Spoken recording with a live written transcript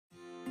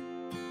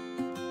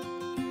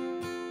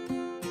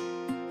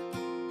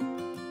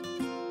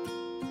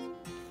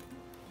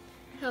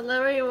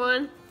Hello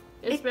everyone,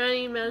 it's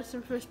Madi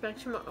Madison from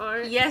Spectrum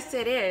Art. Yes,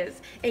 it is.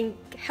 And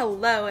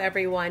hello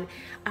everyone.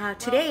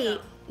 Today,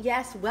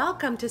 yes,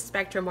 welcome to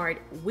Spectrum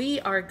Art. We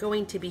are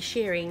going to be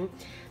sharing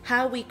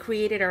how we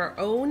created our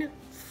own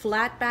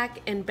flatback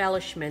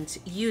embellishments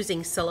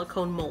using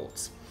silicone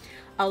molds.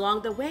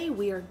 Along the way,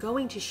 we are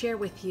going to share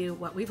with you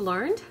what we've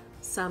learned,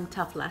 some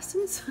tough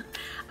lessons,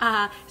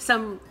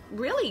 some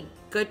really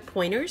good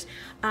pointers,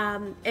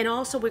 and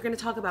also we're going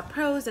to talk about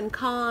pros and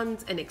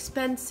cons and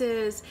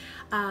expenses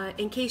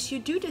in case you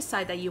do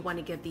decide that you want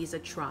to give these a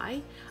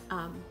try,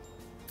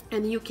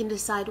 and you can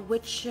decide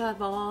which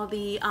of all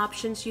the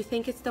options you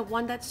think is the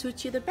one that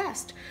suits you the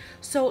best.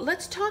 So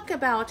let's talk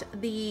about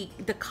the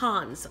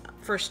cons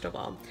first of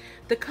all.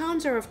 The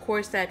cons are, of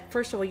course, that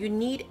first of all you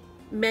need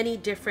many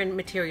different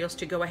materials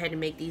to go ahead and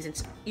make these.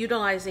 It's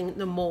utilizing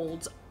the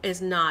molds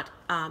is not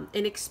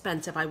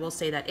inexpensive. I will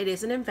say that it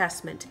is an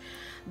investment.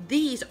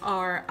 These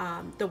are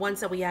the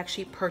ones that we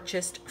actually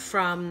purchased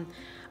from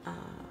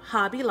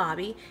Hobby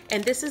Lobby,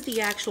 and this is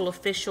the actual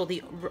official,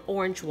 the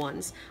orange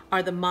ones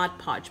are the Mod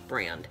Podge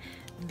brand.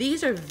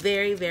 These are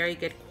very, very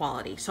good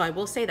quality. So I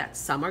will say that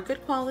some are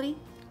good quality,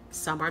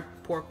 some are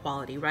poor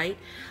quality, right?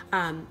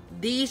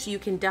 These you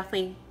can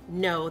definitely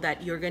know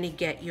that you're going to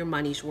get your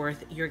money's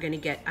worth. You're going to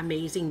get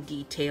amazing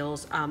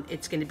details.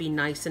 It's going to be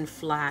nice and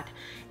flat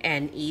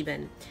and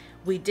even.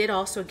 We did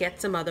also get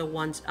some other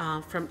ones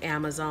from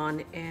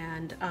Amazon,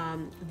 and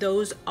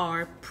those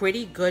are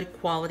pretty good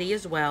quality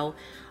as well.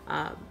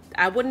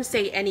 I wouldn't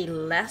say any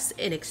less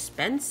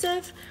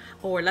inexpensive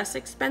or less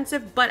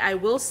expensive, but I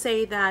will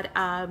say that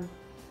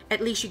at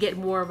least you get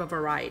more of a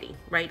variety,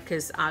 right?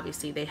 Because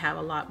obviously they have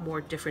a lot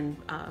more different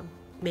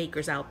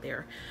makers out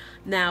there.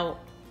 Now,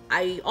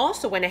 I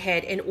also went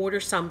ahead and ordered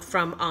some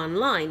from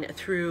online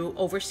through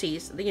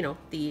overseas, you know,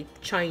 the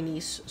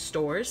Chinese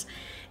stores,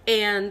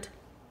 and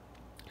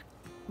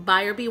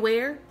buyer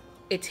beware,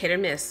 it's hit or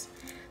miss.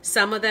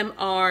 Some of them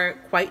are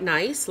quite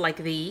nice, like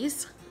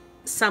these.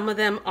 Some of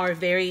them are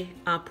very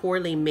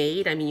poorly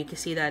made. I mean, you can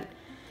see that,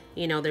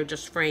 you know, they're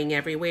just fraying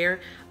everywhere.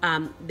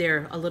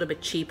 They're a little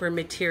bit cheaper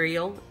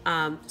material.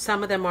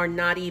 Some of them are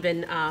not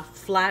even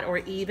flat or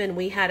even.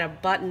 We had a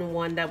button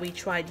one that we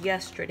tried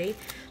yesterday.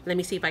 Let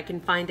me see if I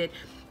can find it,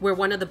 where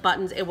one of the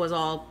buttons, it was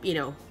all, you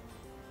know,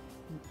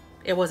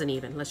 it wasn't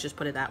even, let's just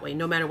put it that way.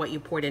 No matter what you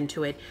poured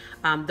into it,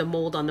 the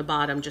mold on the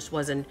bottom just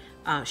wasn't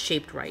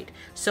shaped right.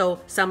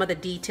 So some of the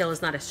detail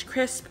is not as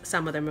crisp,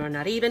 some of them are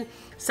not even,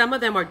 some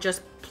of them are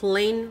just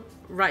plain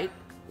right.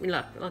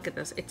 Look at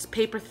this, it's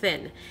paper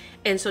thin.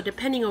 And so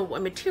depending on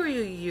what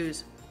material you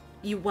use,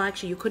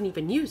 you couldn't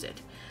even use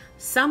it.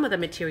 Some of the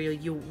material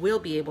you will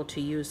be able to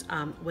use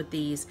with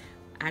these.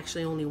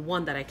 Actually only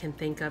one that I can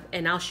think of,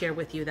 and I'll share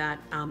with you that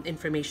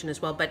information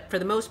as well. But for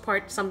the most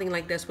part, something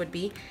like this would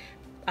be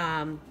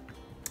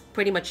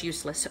pretty much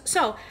useless.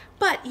 So,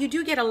 but you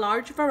do get a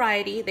large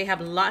variety. They have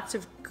lots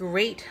of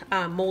great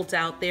molds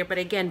out there, but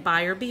again,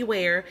 buyer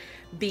beware,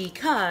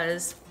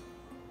 because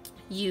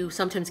you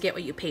sometimes get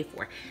what you pay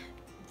for.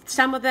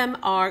 Some of them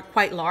are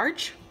quite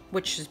large,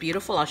 which is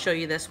beautiful. I'll show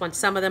you this one.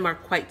 Some of them are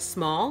quite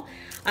small.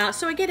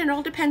 So again, it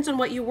all depends on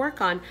what you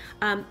work on.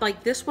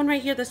 Like this one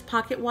right here, this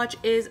pocket watch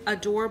is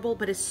adorable,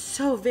 but it's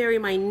so very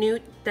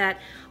minute that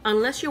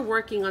unless you're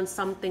working on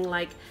something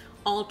like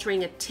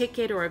altering a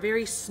ticket or a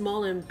very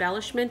small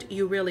embellishment,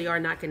 you really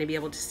are not going to be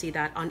able to see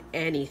that on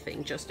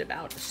anything just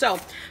about. So,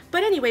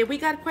 but anyway, we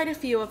got quite a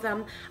few of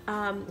them.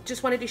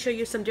 Just wanted to show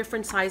you some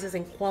different sizes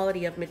and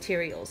quality of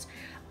materials.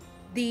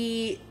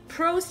 The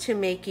pros to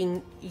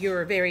making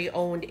your very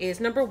own is,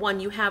 number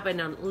one, you have an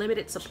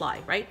unlimited supply,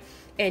 right?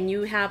 And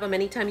you have them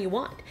anytime you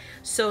want.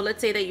 So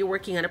let's say that you're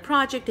working on a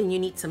project and you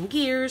need some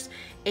gears,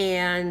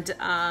 and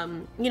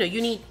you know,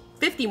 you need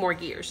 50 more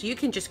gears. You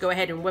can just go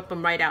ahead and whip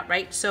them right out,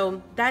 right?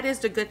 So that is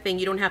the good thing.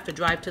 You don't have to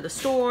drive to the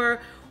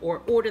store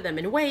or order them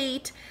and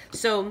wait.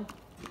 So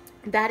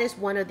that is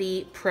one of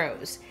the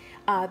pros.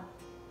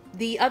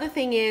 The other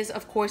thing is,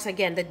 of course,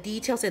 again, the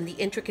details and the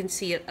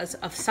intricacy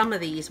of some of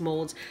these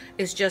molds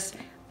is just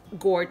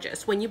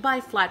gorgeous. When you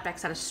buy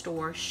flatbacks at a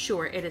store,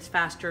 sure, it is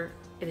faster,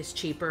 it is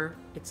cheaper,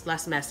 it's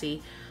less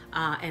messy,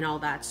 and all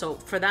that. So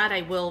for that,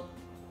 I will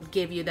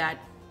give you that.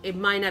 It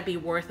might not be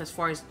worth as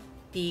far as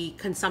the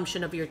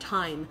consumption of your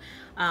time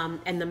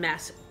and the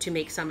mess to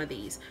make some of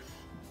these.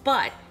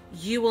 But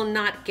you will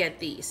not get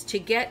these. To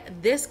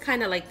get this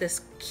kind of like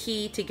this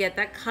key, to get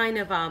that kind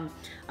of a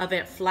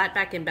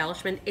flatback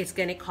embellishment, it's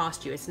going to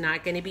cost you. It's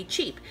not going to be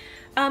cheap.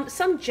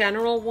 Some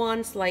general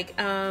ones like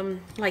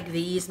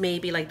these,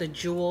 maybe like the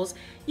jewels,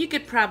 you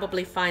could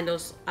probably find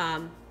those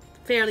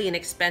fairly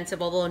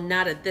inexpensive, although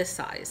not at this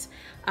size.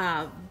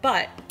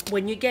 But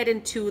when you get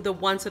into the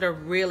ones that are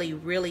really,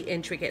 really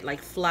intricate,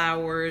 like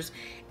flowers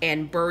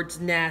and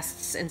birds'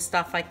 nests and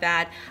stuff like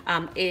that,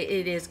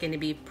 it is going to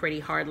be pretty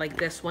hard. Like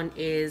this one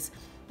is,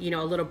 you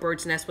know, a little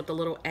bird's nest with the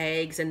little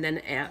eggs, and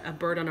then a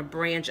bird on a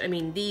branch. I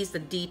mean, the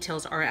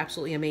details are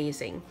absolutely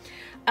amazing.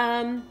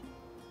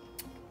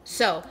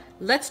 So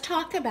let's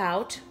talk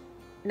about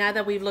now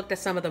that we've looked at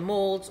some of the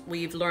molds,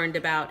 we've learned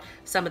about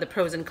some of the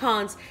pros and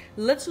cons,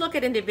 let's look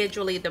at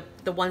individually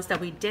the ones that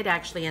we did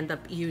actually end up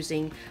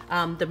using,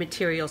 the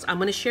materials. I'm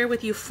going to share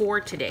with you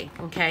 4 today,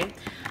 okay?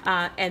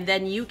 And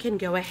then you can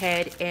go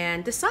ahead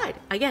and decide,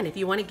 again, if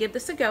you want to give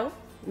this a go,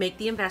 make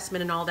the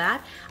investment and all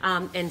that,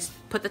 and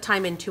put the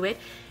time into it.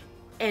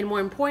 And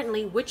more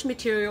importantly, which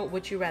material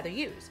would you rather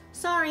use?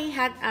 Sorry,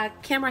 had a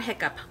camera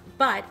hiccup,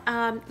 but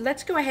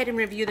let's go ahead and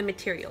review the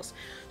materials.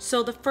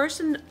 So the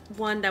first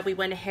one that we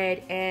went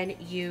ahead and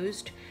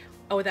used,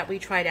 or that we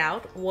tried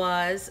out,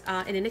 was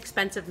an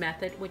inexpensive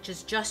method, which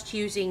is just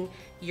using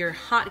your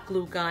hot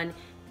glue gun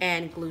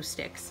and glue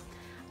sticks.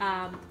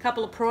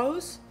 Couple of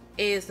pros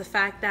is the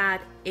fact that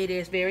it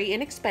is very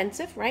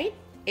inexpensive, right?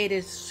 It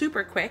is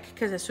super quick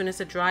because as soon as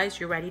it dries,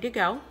 you're ready to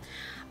go.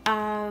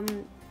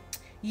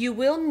 You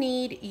will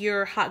need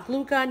your hot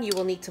glue gun, you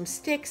will need some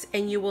sticks,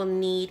 and you will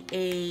need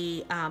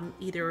a,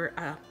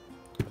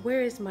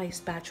 where is my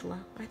spatula?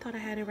 I thought I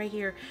had it right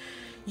here.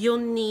 You'll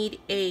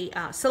need a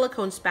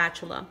silicone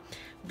spatula,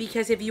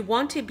 because if you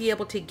want to be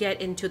able to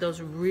get into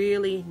those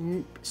really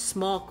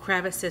small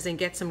crevices and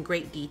get some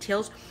great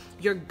details,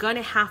 you're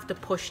gonna have to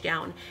push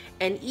down.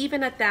 And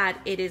even at that,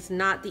 it is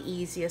not the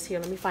easiest. Here,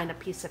 let me find a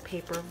piece of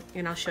paper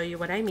and I'll show you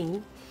what I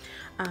mean.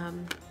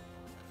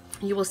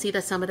 You will see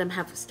that some of them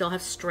still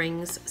have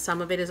strings.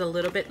 Some of it is a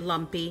little bit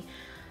lumpy.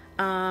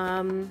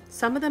 Some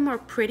of them are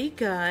pretty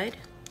good.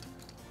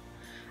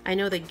 I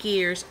know the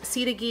gears,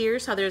 see the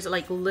gears, how there's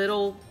like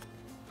little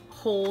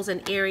holes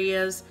and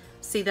areas.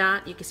 See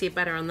that? You can see it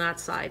better on that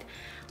side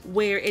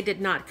where it did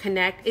not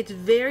connect. It's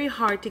very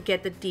hard to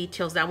get the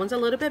details. That one's a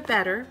little bit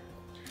better.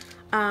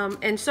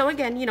 And so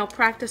again, you know,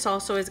 practice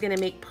also is going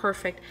to make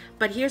perfect.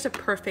 But here's a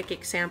perfect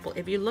example.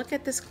 If you look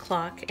at this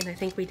clock, and I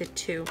think we did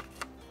 2.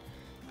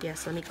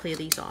 Yes, let me clear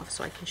these off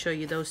so I can show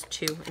you those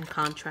 2 in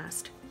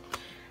contrast.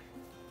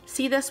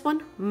 See this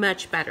one?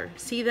 Much better.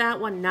 See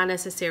that one? Not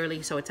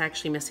necessarily, so it's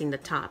actually missing the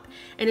top.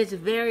 And it's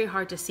very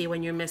hard to see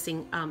when you're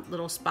missing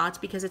little spots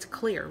because it's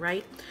clear,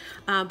 right?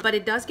 But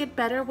it does get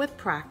better with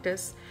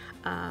practice.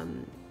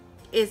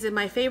 Is it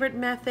my favorite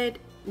method?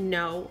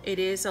 No, it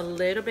is a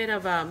little bit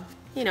of a,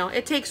 you know,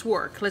 it takes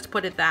work, let's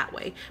put it that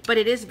way. But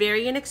it is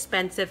very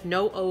inexpensive,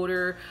 no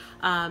odor,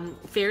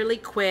 fairly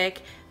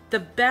quick. The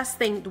best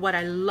thing, what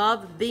I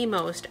love the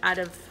most out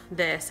of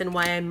this, and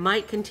why I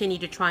might continue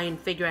to try and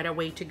figure out a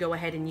way to go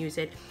ahead and use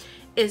it,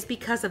 is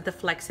because of the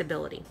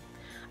flexibility.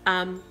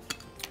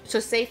 So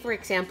say for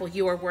example,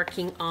 you are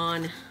working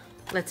on,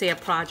 let's say, a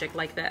project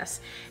like this,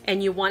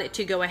 and you want it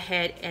to go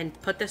ahead and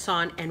put this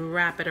on and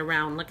wrap it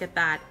around. Look at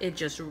that, it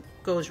just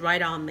goes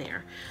right on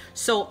there.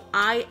 So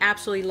I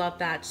absolutely love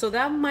that. So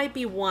that might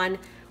be one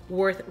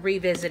worth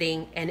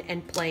revisiting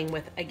and playing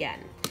with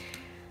again.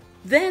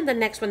 Then the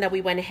next one that we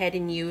went ahead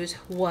and used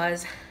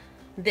was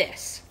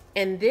this.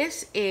 And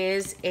this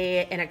is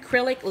an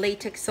acrylic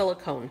latex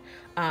silicone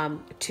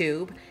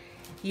tube.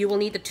 You will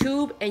need the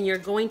tube and you're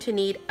going to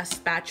need a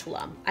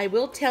spatula. I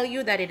will tell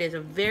you that it is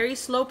a very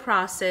slow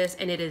process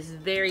and it is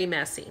very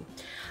messy.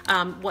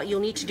 What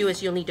you'll need to do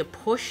is you'll need to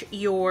push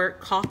your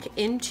caulk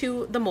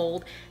into the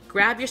mold,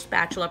 grab your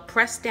spatula,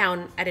 press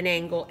down at an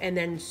angle, and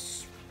then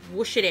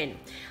swoosh it in.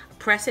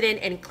 Press it in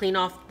and clean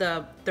off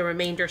the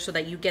remainder so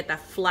that you get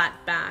that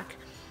flat back.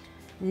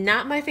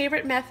 Not my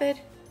favorite method.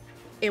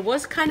 It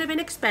was kind of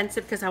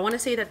inexpensive because I want to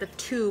say that the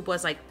tube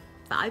was like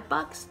 $5,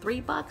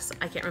 $3,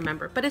 I can't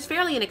remember, but it's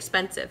fairly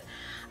inexpensive.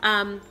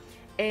 And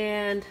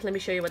let me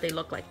show you what they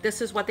look like.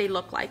 This is what they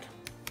look like.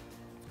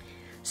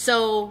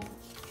 So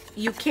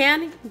you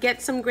can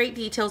get some great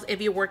details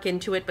if you work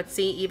into it, but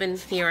see, even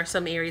here are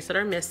some areas that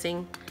are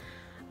missing.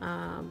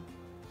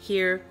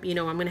 Here, you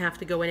know, I'm gonna have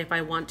to go in if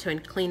I want to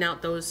and clean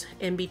out those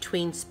in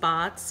between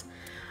spots.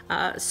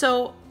 And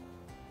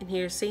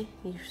here, see,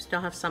 you still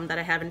have some that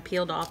I haven't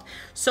peeled off.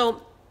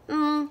 So,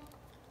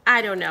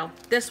 I don't know.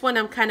 This one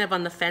I'm kind of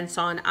on the fence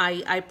on.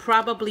 I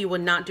probably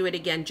would not do it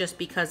again just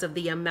because of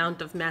the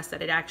amount of mess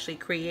that it actually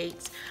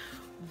creates.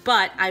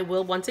 But I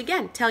will once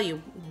again tell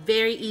you,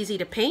 very easy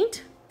to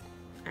paint.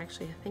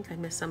 Actually, I think I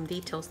missed some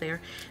details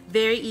there.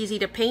 Very easy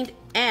to paint,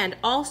 and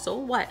also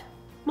what?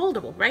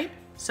 Moldable, right?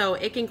 So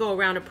it can go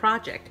around a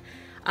project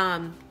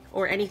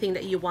or anything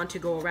that you want to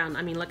go around.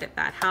 I mean, look at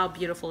that. How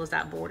beautiful is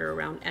that border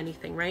around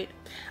anything, right?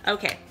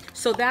 Okay,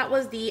 so that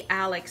was the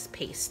Alex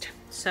paste.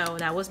 So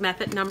that was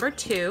method number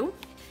 2.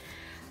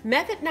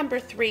 Method number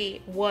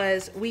 3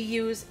 was we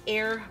use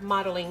air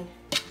modeling,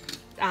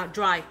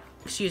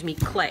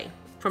 clay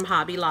from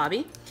Hobby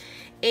Lobby.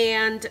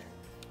 And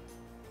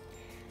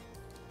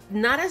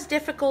not as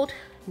difficult,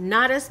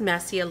 not as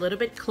messy, a little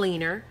bit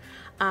cleaner.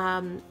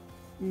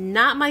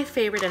 Not my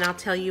favorite, and I'll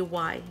tell you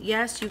why.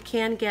 Yes, you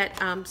can get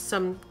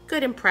some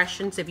good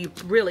impressions if you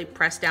really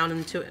press down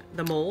into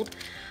the mold.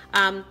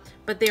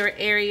 But there are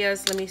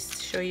areas, let me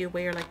show you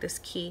where, like this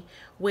key,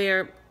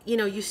 where, you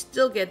know, you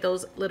still get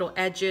those little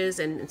edges,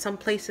 and in some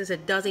places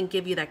it doesn't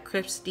give you that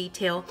crisp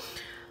detail.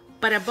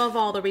 But above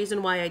all, the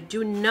reason why I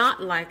do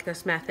not like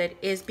this method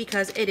is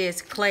because it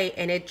is clay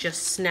and it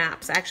just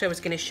snaps. Actually, I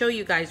was going to show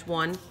you guys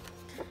one.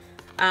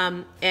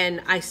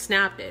 and I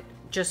snapped it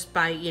just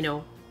by, you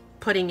know,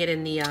 putting it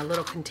in the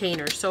little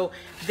container. So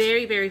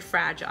very, very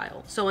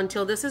fragile. So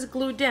until this is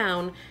glued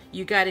down,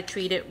 you got to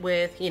treat it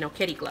with, you know,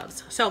 kitty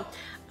gloves. So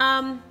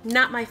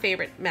not my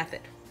favorite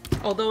method,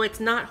 although it's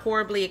not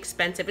horribly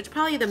expensive. It's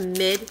probably the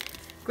mid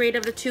grade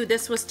of the two.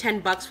 This was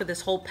 10 bucks for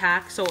this whole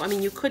pack. So, I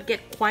mean, you could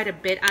get quite a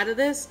bit out of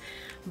this,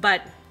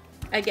 but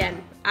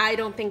again, I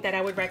don't think that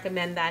I would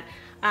recommend that.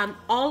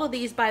 All of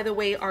these, by the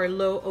way, are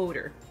low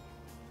odor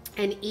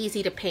and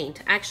easy to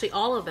paint. Actually,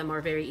 all of them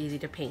are very easy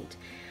to paint.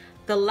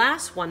 The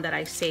last one that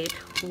I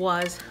saved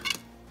was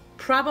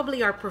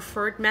probably our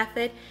preferred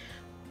method,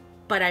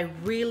 but I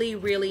really,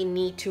 really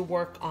need to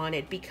work on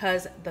it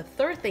because the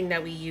third thing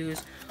that we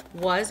used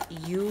was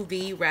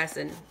UV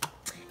resin.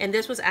 And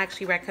this was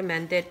actually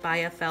recommended by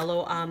a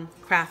fellow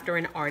crafter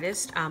and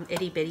artist,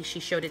 Itty Bitty.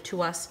 She showed it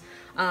to us,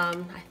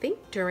 I think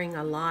during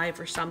a live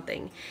or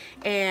something.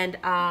 And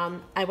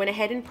I went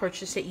ahead and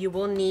purchased it. You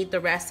will need the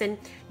resin.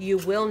 You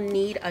will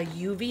need a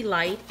UV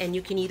light, and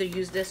you can either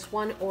use this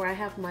one or I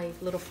have my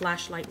little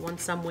flashlight one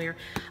somewhere.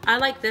 I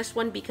like this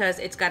one because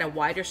it's got a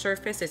wider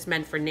surface. It's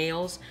meant for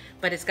nails,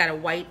 but it's got a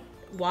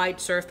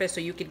wide surface, so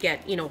you could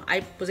get, you know,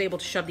 I was able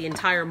to shove the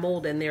entire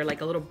mold in there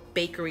like a little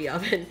bakery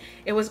oven.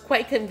 It was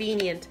quite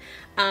convenient.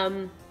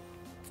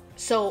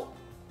 So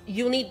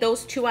you'll need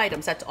those two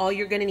items. That's all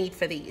you're going to need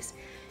for these.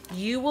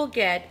 You will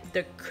get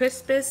the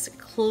crispest,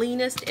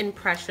 cleanest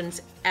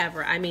impressions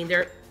ever. I mean,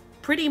 they're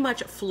pretty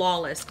much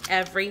flawless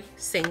every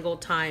single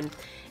time,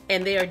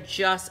 and they are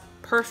just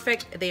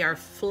perfect. They are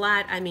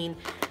flat. I mean,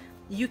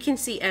 you can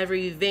see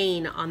every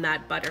vein on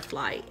that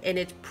butterfly, and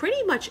it's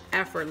pretty much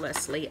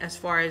effortlessly as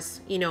far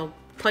as, you know,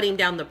 putting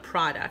down the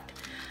product.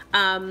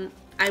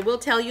 I will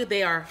tell you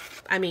they are,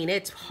 I mean,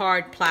 it's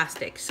hard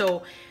plastic,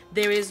 so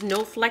there is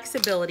no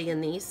flexibility in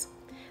these.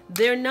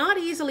 They're not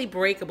easily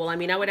breakable. I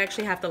mean, I would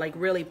actually have to like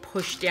really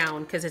push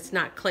down because it's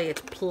not clay,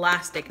 it's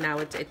plastic now.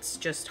 It's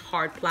just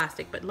hard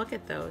plastic, but look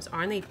at those.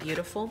 Aren't they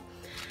beautiful?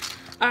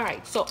 All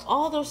right, so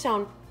all those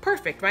sound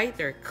perfect, right?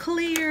 They're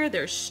clear,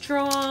 they're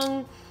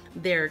strong,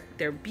 they're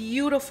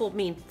beautiful, I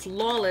mean,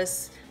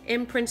 flawless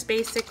imprints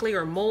basically,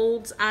 or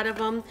molds out of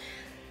them.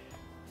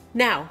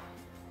 Now,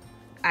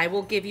 I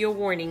will give you a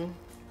warning.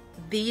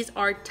 These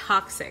are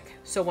toxic.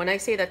 So when I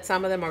say that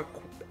some of them are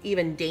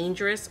even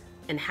dangerous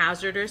and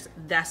hazardous,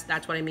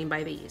 that's what I mean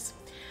by these.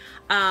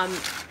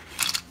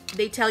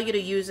 They tell you to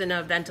use in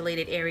a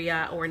ventilated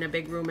area or in a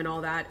big room and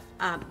all that.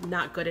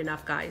 Not good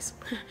enough, guys.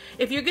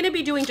 If you're gonna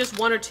be doing just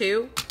one or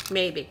two,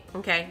 maybe,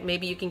 okay?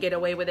 Maybe you can get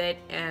away with it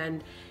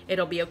and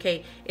it'll be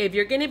okay. If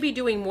you're gonna be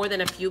doing more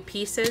than a few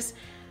pieces,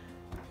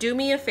 do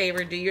me a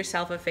favor, do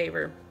yourself a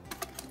favor.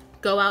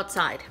 Go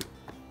outside.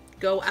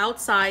 Go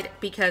outside,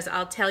 because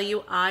I'll tell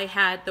you, I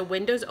had the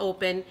windows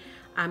open.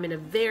 I'm in a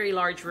very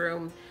large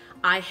room.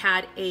 I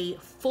had a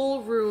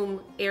full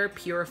room air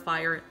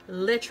purifier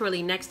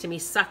literally next to me,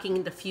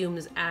 sucking the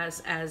fumes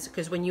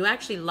because when you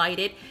actually light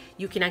it,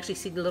 you can actually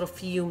see the little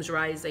fumes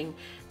rising,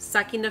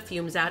 sucking the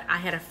fumes out. I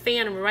had a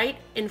fan right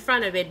in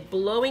front of it,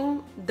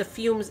 blowing the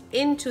fumes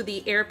into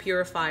the air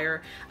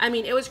purifier. I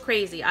mean, it was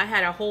crazy. I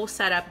had a whole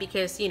setup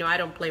because, you know, I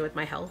don't play with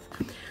my health.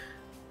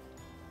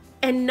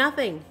 And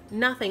nothing.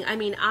 I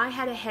mean, I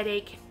had a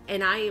headache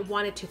and I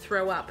wanted to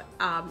throw up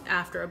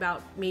after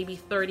about maybe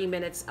 30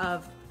 minutes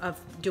of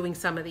doing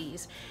some of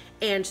these.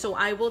 And so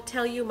I will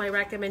tell you my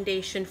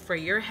recommendation for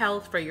your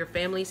health, for your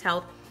family's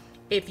health.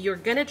 If you're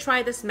gonna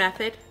try this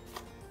method,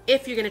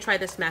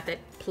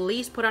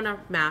 please put on a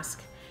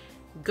mask,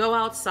 go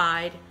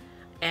outside,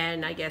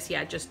 and I guess,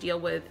 yeah, just deal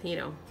with, you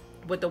know,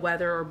 with the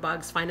weather or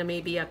bugs. Find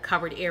maybe a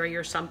covered area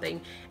or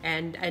something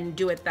and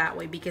do it that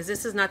way, because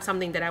this is not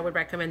something that I would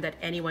recommend that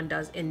anyone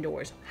does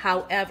indoors.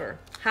 However,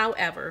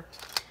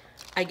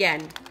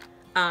 again,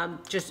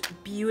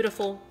 just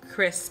beautiful,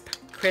 crisp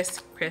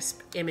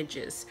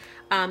images.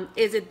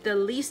 Is it the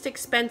least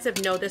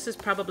expensive? No, this is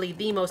probably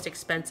the most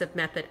expensive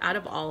method out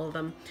of all of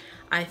them.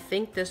 I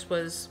think this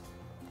was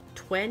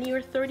 $20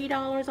 or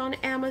 $30 on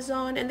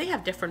Amazon, and they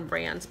have different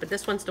brands, but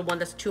this one's the one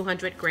that's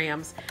 200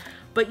 grams.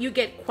 But you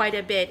get quite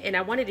a bit, and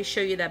I wanted to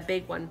show you that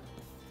big one.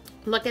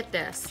 Look at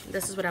this.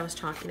 This is what I was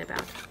talking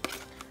about.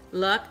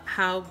 Look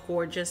how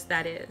gorgeous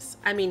that is.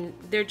 I mean,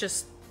 they're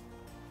just,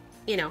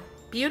 you know,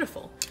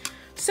 beautiful.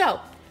 So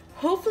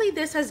hopefully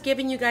this has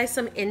given you guys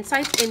some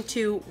insights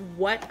into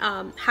what,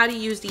 how to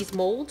use these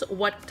molds,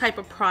 what type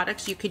of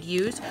products you could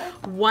use,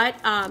 what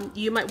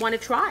you might want to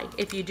try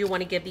if you do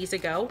want to give these a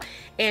go,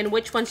 and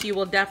which ones you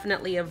will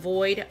definitely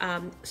avoid.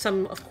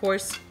 Some, of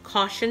course,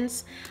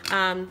 cautions,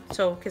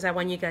 because I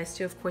want you guys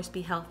to, of course,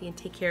 be healthy and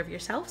take care of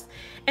yourselves.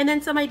 And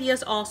then some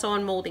ideas also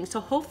on molding. So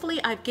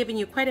hopefully I've given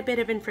you quite a bit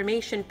of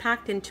information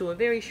packed into a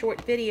very short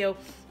video.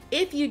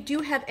 If you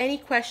do have any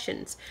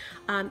questions,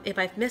 if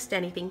I've missed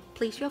anything,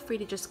 please feel free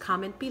to just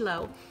comment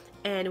below,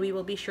 and we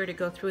will be sure to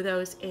go through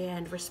those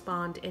and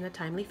respond in a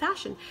timely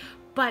fashion.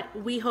 But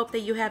we hope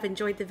that you have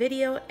enjoyed the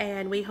video,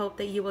 and we hope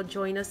that you will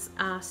join us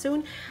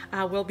soon.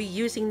 We'll be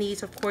using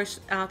these, of course,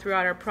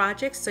 throughout our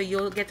projects, so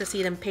you'll get to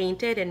see them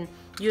painted and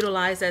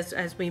utilize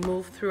as we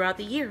move throughout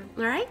the year.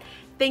 All right?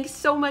 Thanks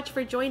so much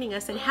for joining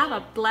us and have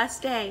a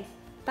blessed day.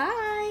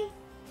 Bye.